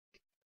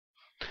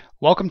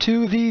Welcome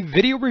to the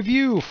video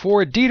review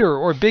for Dieter,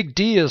 or Big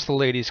D as the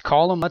ladies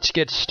call him. Let's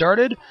get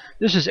started.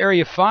 This is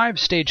Area 5,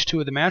 Stage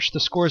 2 of the match.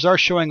 The scores are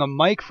showing a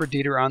mic for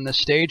Dieter on this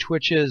stage,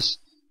 which is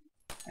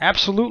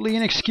absolutely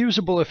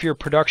inexcusable if you're a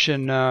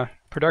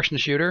production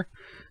shooter.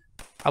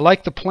 I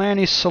like the plan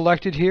he's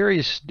selected here.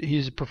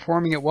 He's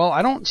performing it well.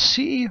 I don't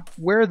see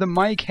where the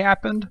mic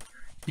happened.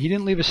 He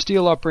didn't leave a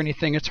steal up or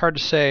anything. It's hard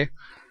to say.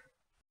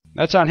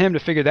 That's on him to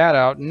figure that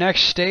out.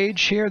 Next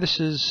stage here,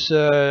 this is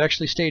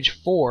actually stage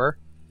 4.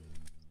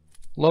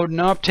 Loading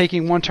up,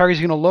 taking one target.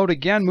 He's going to load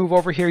again, move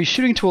over here. He's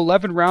shooting to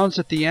 11 rounds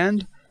at the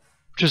end,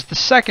 which is the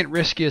second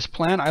riskiest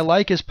plan. I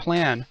like his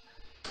plan.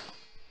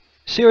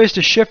 See how he has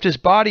to shift his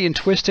body and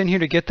twist in here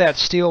to get that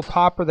steel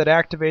popper that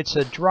activates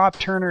a drop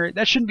turner.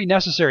 That shouldn't be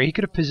necessary. He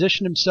could have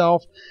positioned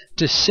himself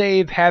to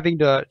save having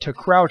to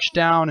crouch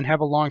down and have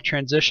a long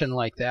transition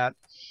like that.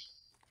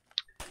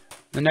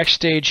 The next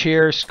stage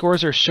here,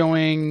 scores are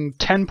showing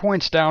 10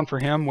 points down for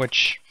him,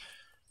 which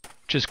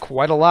is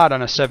quite a lot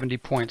on a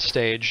 70-point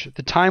stage.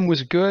 The time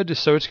was good,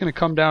 so it's going to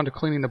come down to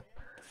cleaning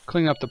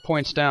up the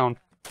points down.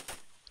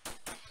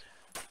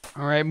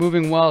 Alright,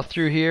 moving well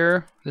through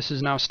here. This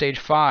is now stage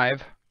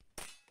 5.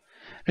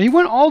 And he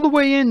went all the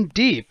way in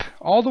deep.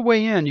 All the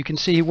way in. You can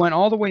see he went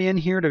all the way in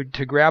here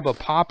to grab a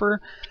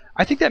popper.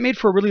 I think that made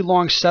for a really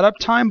long setup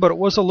time, but it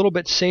was a little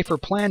bit safer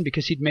plan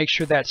because he'd make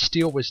sure that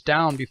steel was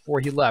down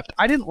before he left.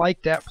 I didn't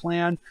like that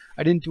plan.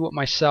 I didn't do it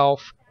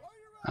myself.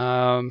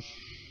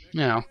 You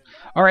know.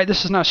 Alright,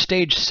 this is now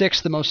stage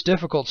 6, the most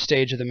difficult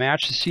stage of the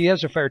match. He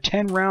has to fire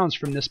 10 rounds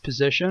from this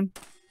position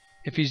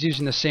if he's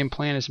using the same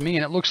plan as me,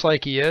 and it looks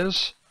like he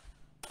is.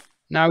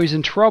 Now he's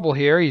in trouble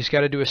here. He's got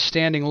to do a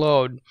standing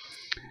load.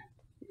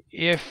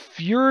 If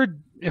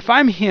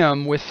I'm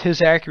him with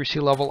his accuracy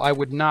level, I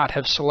would not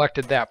have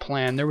selected that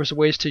plan. There was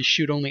ways to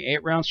shoot only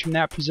 8 rounds from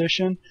that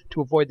position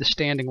to avoid the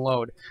standing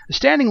load. The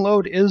standing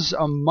load is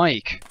a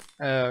mic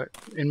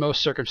in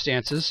most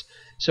circumstances.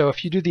 So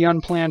if you do the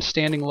unplanned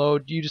standing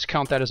load, you just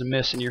count that as a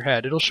miss in your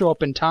head. It'll show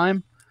up in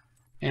time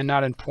and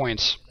not in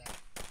points.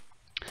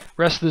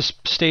 Rest of this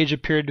stage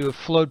appeared to have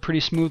flowed pretty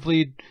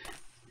smoothly.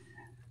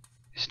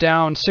 He's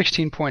down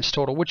 16 points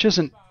total, which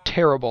isn't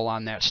terrible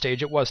on that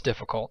stage. It was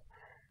difficult.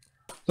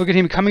 Look at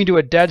him coming to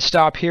a dead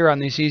stop here on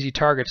these easy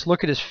targets.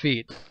 Look at his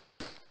feet.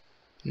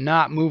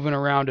 Not moving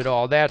around at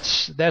all.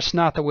 That's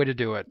not the way to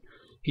do it.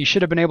 He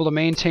should have been able to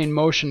maintain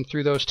motion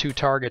through those 2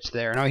 targets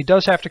there. Now he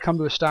does have to come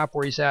to a stop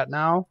where he's at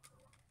now.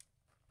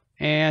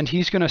 And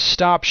he's going to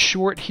stop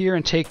short here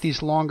and take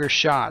these longer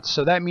shots.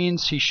 So that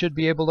means he should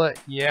be able to,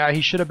 yeah,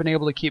 he should have been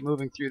able to keep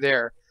moving through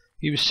there.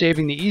 He was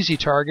saving the easy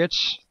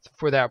targets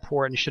for that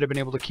port and he should have been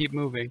able to keep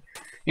moving.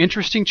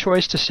 Interesting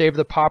choice to save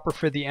the popper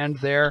for the end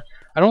there.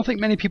 I don't think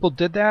many people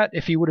did that.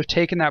 If he would have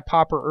taken that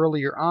popper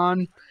earlier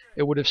on,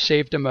 it would have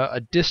saved him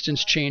a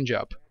distance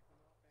changeup.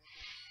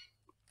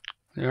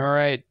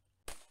 Alright.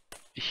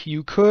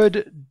 You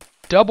could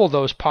double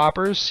those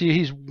poppers. See,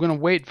 he's going to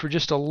wait for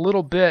just a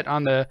little bit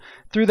on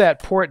through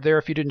that port there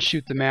if you didn't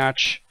shoot the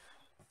match.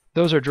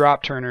 Those are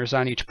drop turners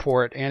on each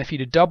port, and if he'd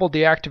have doubled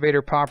the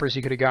activator poppers,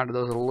 he could have gotten to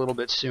those a little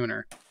bit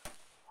sooner.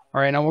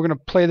 Alright, now we're going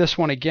to play this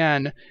one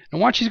again. And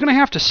watch, he's going to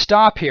have to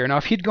stop here. Now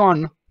if he'd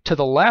gone to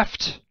the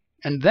left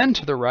and then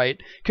to the right,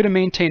 he could have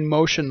maintained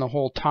motion the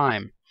whole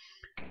time,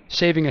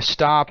 saving a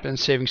stop and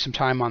saving some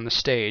time on the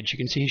stage. You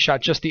can see he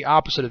shot just the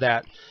opposite of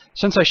that.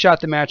 Since I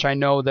shot the match, I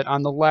know that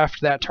on the left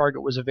that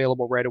target was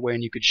available right away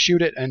and you could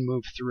shoot it and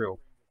move through.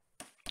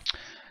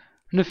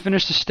 I'm going to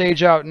finish the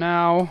stage out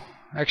now.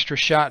 Extra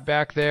shot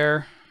back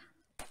there.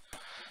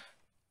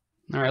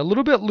 Alright, a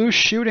little bit loose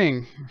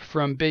shooting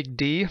from Big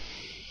D.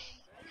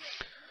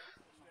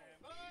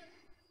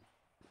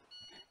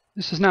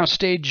 This is now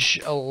stage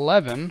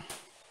 11.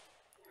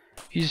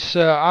 He's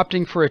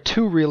opting for a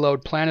 2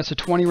 reload plan. It's a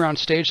 20-round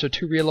stage, so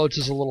 2 reloads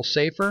is a little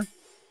safer.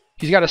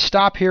 He's got to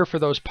stop here for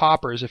those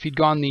poppers. If he'd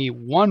gone the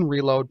 1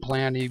 reload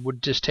plan, he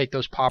would just take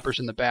those poppers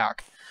in the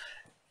back.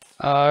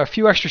 A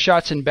few extra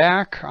shots in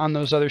back on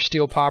those other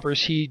steel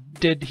poppers. He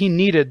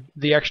needed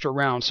the extra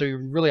round, so he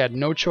really had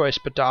no choice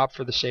but to opt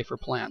for the safer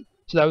plan.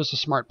 So that was a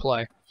smart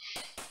play.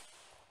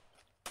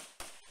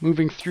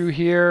 Moving through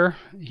here,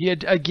 he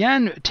had,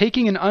 again,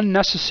 taking an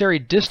unnecessary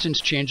distance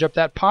change up.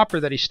 That popper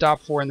that he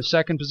stopped for in the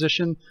second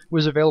position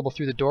was available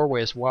through the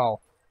doorway as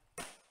well.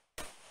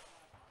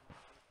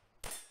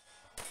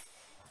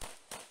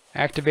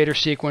 Activator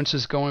sequence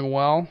is going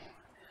well.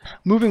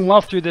 Moving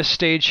well through this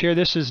stage here.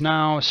 This is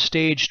now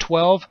stage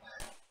 12.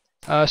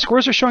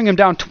 Scores are showing him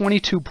down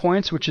 22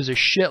 points, which is a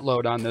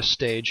shitload on this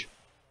stage.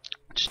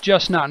 It's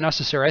just not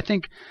necessary. I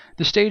think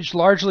the stage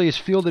largely is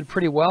fielded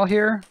pretty well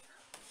here,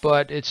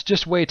 but it's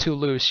just way too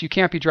loose. You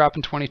can't be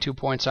dropping 22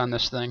 points on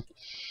this thing.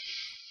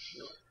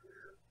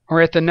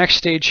 We're at the next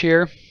stage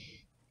here.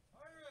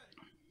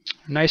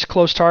 Nice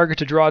close target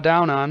to draw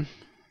down on.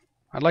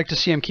 I'd like to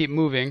see him keep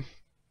moving.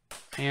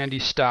 And he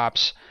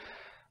stops.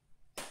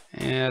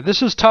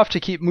 This is tough to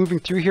keep moving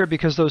through here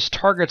because those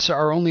targets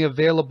are only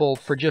available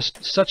for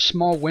just such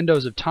small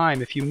windows of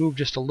time. If you move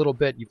just a little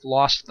bit, you've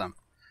lost them.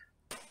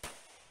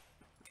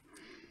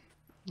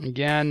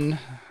 Again,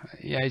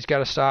 yeah, he's got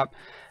to stop.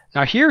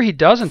 Now here he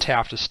doesn't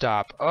have to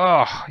stop.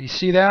 Oh, you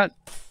see that?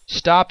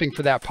 Stopping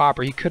for that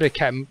popper. He could have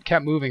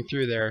kept moving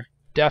through there.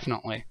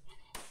 Definitely.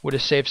 Would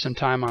have saved some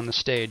time on the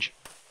stage.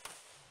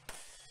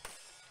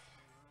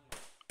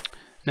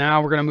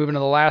 Now we're going to move into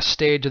the last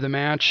stage of the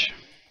match.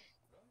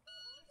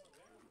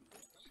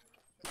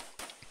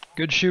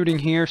 Good shooting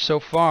here so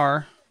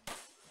far.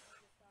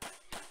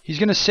 He's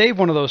going to save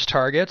one of those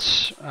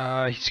targets.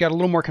 He's got a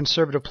little more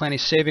conservative plan.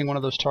 He's saving one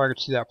of those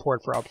targets to that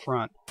port for out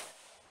front.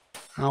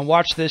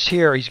 Watch this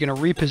here. He's going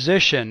to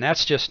reposition.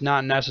 That's just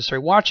not necessary.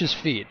 Watch his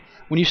feet.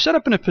 When you set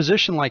up in a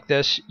position like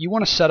this, you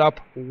want to set up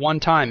one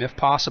time if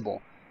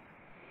possible.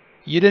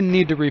 You didn't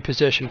need to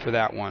reposition for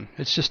that one.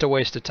 It's just a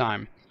waste of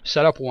time.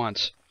 Set up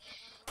once.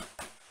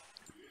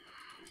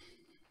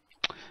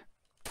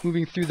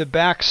 Moving through the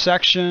back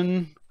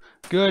section.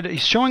 Good.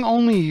 He's showing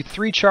only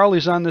 3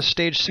 Charlies on this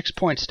stage. 6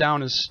 points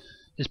down is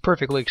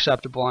perfectly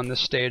acceptable on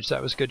this stage.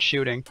 That was good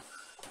shooting.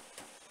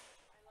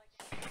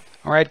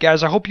 Alright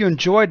guys, I hope you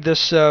enjoyed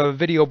this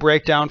video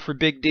breakdown for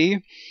Big D.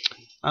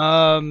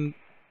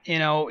 You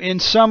know, in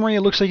summary,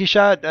 it looks like he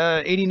shot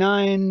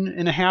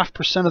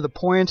 89.5% of the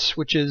points,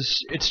 which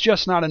is, it's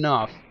just not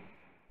enough.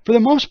 For the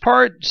most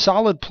part,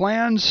 solid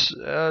plans,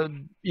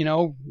 you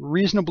know,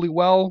 reasonably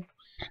well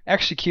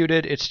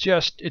executed. It's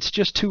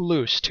just too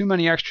loose. Too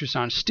many extras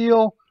on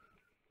steel,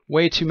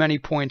 way too many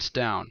points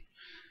down.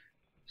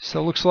 So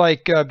it looks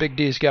like Big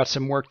D's got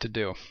some work to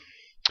do.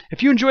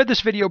 If you enjoyed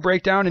this video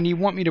breakdown and you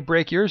want me to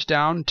break yours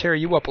down, tear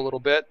you up a little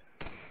bit,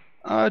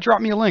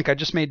 drop me a link. I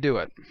just may do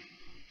it.